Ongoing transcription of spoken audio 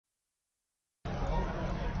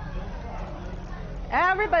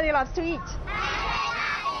Everybody loves to eat.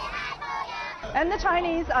 And the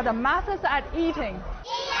Chinese are the masters at eating.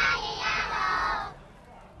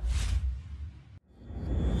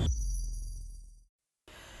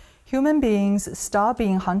 Human beings stopped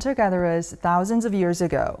being hunter-gatherers thousands of years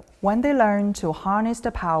ago when they learned to harness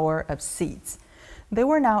the power of seeds. They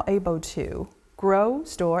were now able to grow,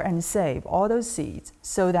 store, and save all those seeds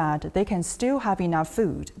so that they can still have enough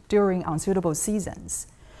food during unsuitable seasons.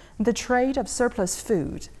 The trade of surplus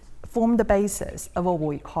food formed the basis of what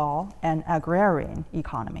we call an agrarian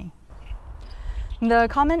economy. The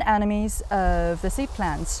common enemies of the seed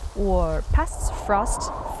plants were pests,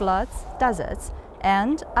 frost, floods, deserts,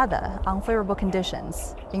 and other unfavorable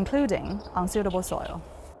conditions, including unsuitable soil.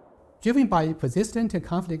 Driven by persistent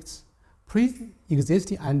conflicts,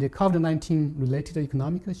 pre-existing and COVID-19 related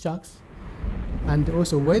economic shocks, and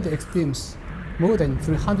also weather extremes, more than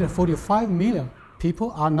 345 million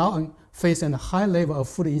people are now facing a high level of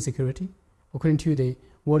food insecurity, according to the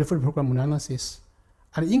World Food Programme analysis,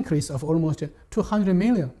 an increase of almost 200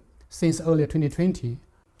 million since early 2020.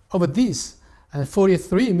 Of these,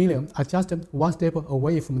 43 million are just one step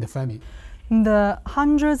away from the famine. The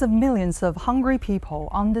hundreds of millions of hungry people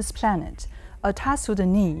on this planet attest to the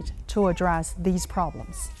need to address these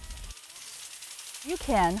problems. You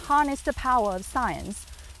can harness the power of science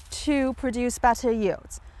to produce better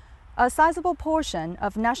yields. A sizable portion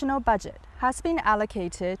of national budget has been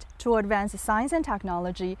allocated to advance science and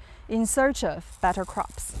technology in search of better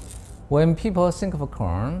crops. When people think of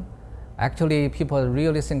corn, actually people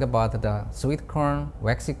really think about the sweet corn,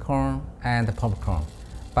 waxy corn, and popcorn.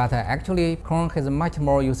 But actually corn has much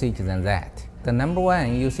more usage than that. The number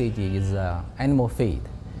one usage is animal feed.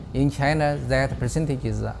 In China, that percentage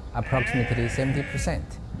is approximately 70%.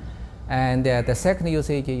 And the second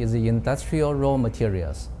usage is industrial raw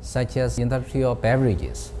materials, such as industrial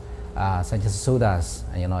beverages, such as sodas,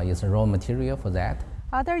 is raw material for that.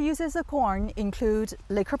 Other uses of corn include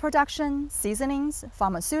liquor production, seasonings,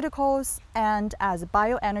 pharmaceuticals, and as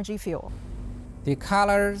bioenergy fuel. The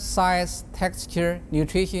color, size, texture,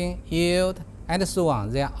 nutrition, yield, and so on,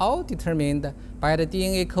 they are all determined by the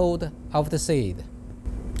DNA code of the seed.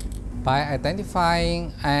 By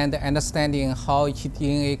identifying and understanding how each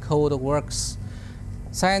DNA code works,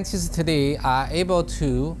 scientists today are able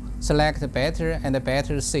to select better and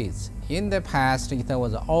better seeds. In the past, it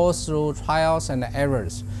was all through trials and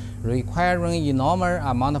errors, requiring enormous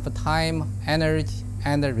amount of time, energy,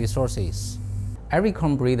 and resources. Every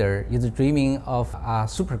corn breeder is dreaming of a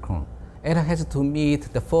super corn. It has to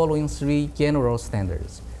meet the following three general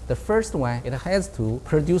standards. The first one, it has to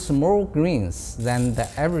produce more grains than the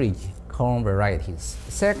average corn varieties.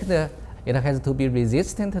 Second, it has to be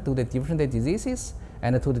resistant to the different diseases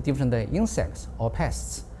and to the different insects or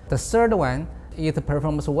pests. The third one, it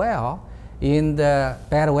performs well in the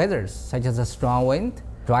bad weathers, such as strong wind,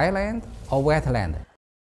 dry land, or wet land.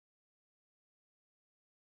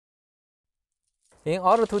 In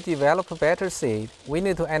order to develop better seed, we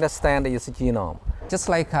need to understand its genome. Just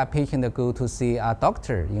like a patient go to see a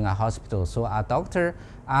doctor in a hospital, so a doctor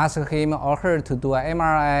asks him or her to do an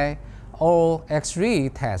MRI or X-ray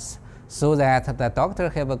test so that the doctor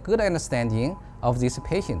have a good understanding of this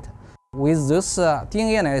patient. With this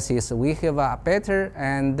DNA analysis, we have a better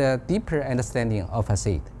and deeper understanding of a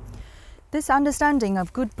seed. This understanding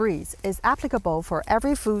of good breeds is applicable for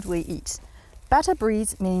every food we eat. Better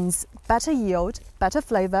breeds means better yield, better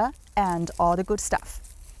flavor, and all the good stuff.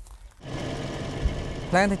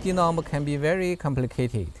 Plant genome can be very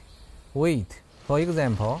complicated. Wheat, for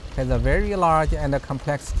example, has a very large and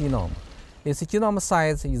complex genome. Its genome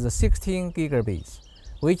size is 16 gigabase,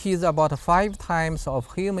 which is about 5 times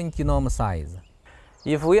of human genome size.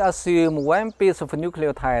 If we assume one base of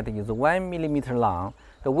nucleotide is 1 millimeter long,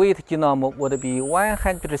 the wheat genome would be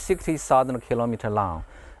 160,000 kilometers long.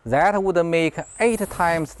 That would make 8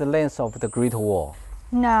 times the length of the Great Wall.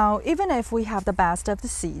 Now, even if we have the best of the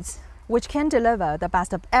seeds, which can deliver the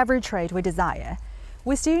best of every trait we desire,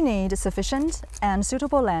 we still need sufficient and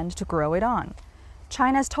suitable land to grow it on.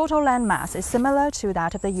 China's total land mass is similar to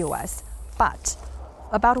that of the US, but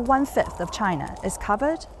about 1/5 of China is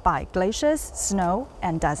covered by glaciers, snow,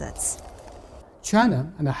 and deserts.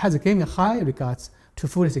 China has given high regards to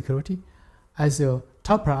food security as a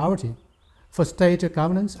top priority for state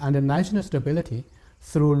governance and national stability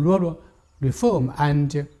through rural reform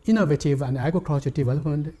and innovative and agriculture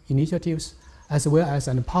development initiatives, as well as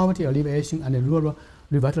poverty alleviation and rural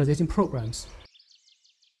revitalization programs.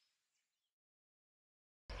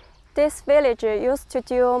 This village used to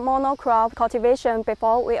do monocrop cultivation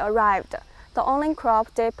before we arrived. The only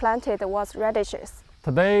crop they planted was radishes.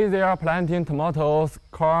 Today, they are planting tomatoes,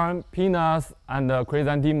 corn, peanuts, and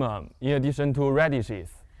chrysanthemum, in addition to radishes.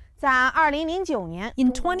 在2009年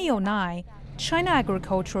In 2009, China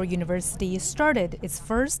Agricultural University started its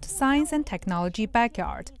first science and technology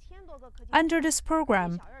backyard. Under this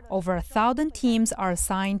program, over 1,000 teams are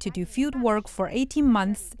assigned to do field work for 18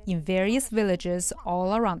 months in various villages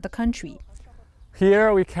all around the country.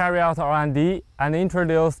 Here, we carry out R&D and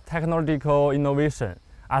introduce technological innovation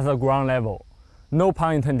at the ground level. No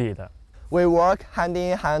pun intended. We work hand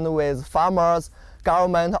in hand with farmers,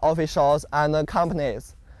 government officials, and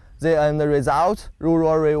companies. The end result,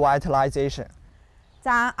 rural revitalization.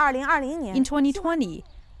 在2020年 In 2020,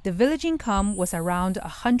 the village income was around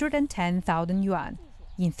 110,000 yuan.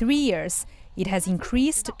 In 3 years, it has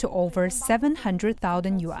increased to over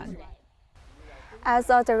 700,000 yuan. As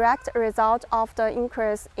a direct result of the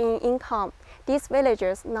increase in income, these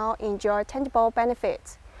villagers now enjoy tangible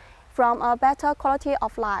benefits from a better quality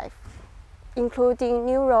of life, including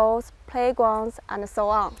new roads, playgrounds, and so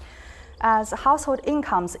on. As household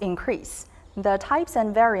incomes increase, the types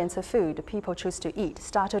and variants of food people choose to eat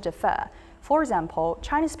start to differ. For example,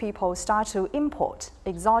 Chinese people start to import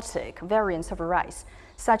exotic variants of rice,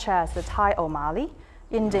 such as the Thai Omali,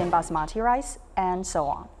 Indian basmati rice, and so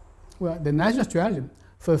on. Well, the national strategy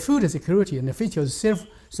for food security and features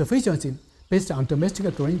self-sufficiency based on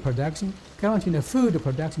domestic grain production, guaranteeing the food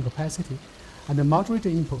production capacity, and moderate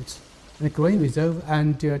imports, and grain reserve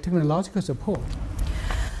and technological support.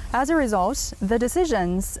 As a result, the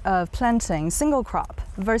decisions of planting single crop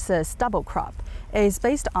versus double crop is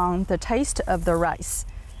based on the taste of the rice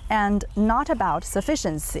and not about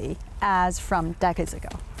sufficiency as from decades ago.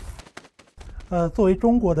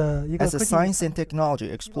 As a science and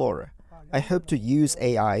technology explorer, I hope to use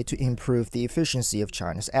AI to improve the efficiency of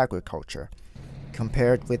China's agriculture.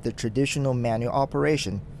 Compared with the traditional manual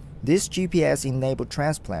operation, this GPS-enabled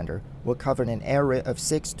transplanter will cover an area of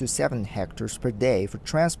 6 to 7 hectares per day for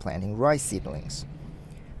transplanting rice seedlings.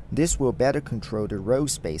 This will better control the row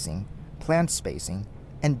spacing, plant spacing,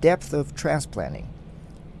 and depth of transplanting.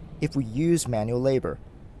 If we use manual labor,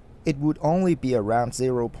 it would only be around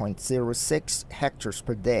 0.06 hectares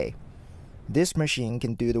per day. This machine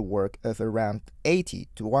can do the work of around 80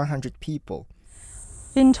 to 100 people.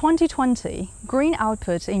 In 2020, grain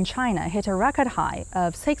output in China hit a record high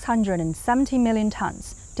of 670 million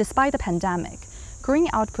tons. Despite the pandemic, grain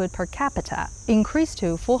output per capita increased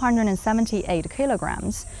to 478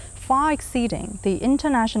 kilograms, far exceeding the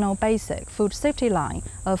international basic food safety line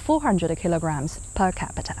of 400 kilograms per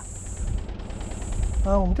capita.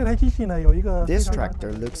 This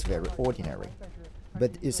tractor looks very ordinary,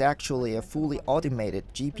 but is actually a fully automated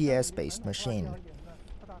GPS-based machine.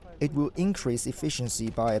 It will increase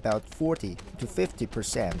efficiency by about 40 to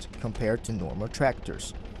 50% compared to normal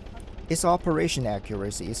tractors. Its operation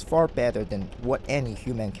accuracy is far better than what any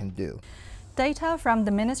human can do. Data from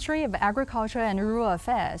the Ministry of Agriculture and Rural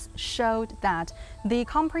Affairs showed that the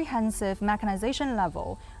comprehensive mechanization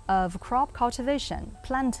level of crop cultivation,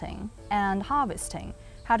 planting, and harvesting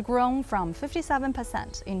had grown from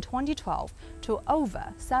 57% in 2012 to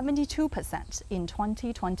over 72% in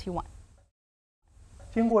 2021.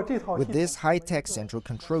 With this high-tech central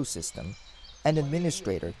control system, an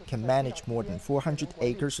administrator can manage more than 400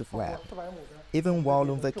 acres of land, even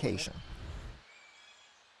while on vacation.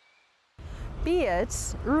 Be it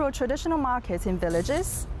rural traditional markets in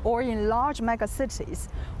villages or in large megacities,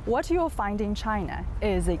 what you'll find in China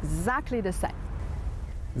is exactly the same.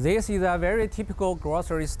 This is a very typical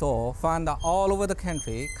grocery store found all over the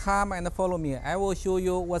country. Come and follow me. I will show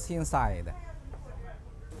you what's inside.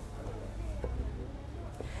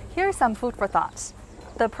 Here's some food for thought.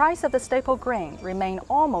 The price of the staple grain remained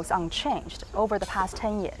almost unchanged over the past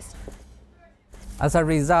 10 years. As a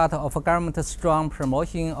result of government's strong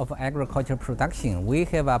promotion of agricultural production, we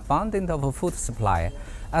have abundance of food supply.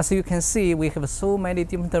 As you can see, we have so many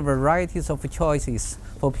different varieties of choices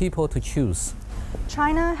for people to choose.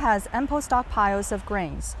 China has ample stockpiles of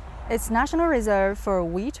grains. Its national reserve for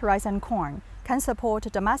wheat, rice, and corn can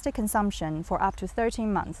support domestic consumption for up to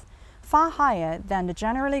 13 months, far higher than the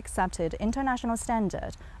generally accepted international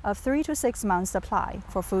standard of 3 to 6 months supply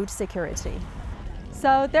for food security.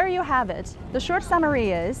 So there you have it. The short summary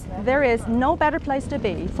is there is no better place to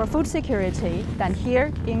be for food security than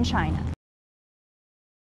here in China.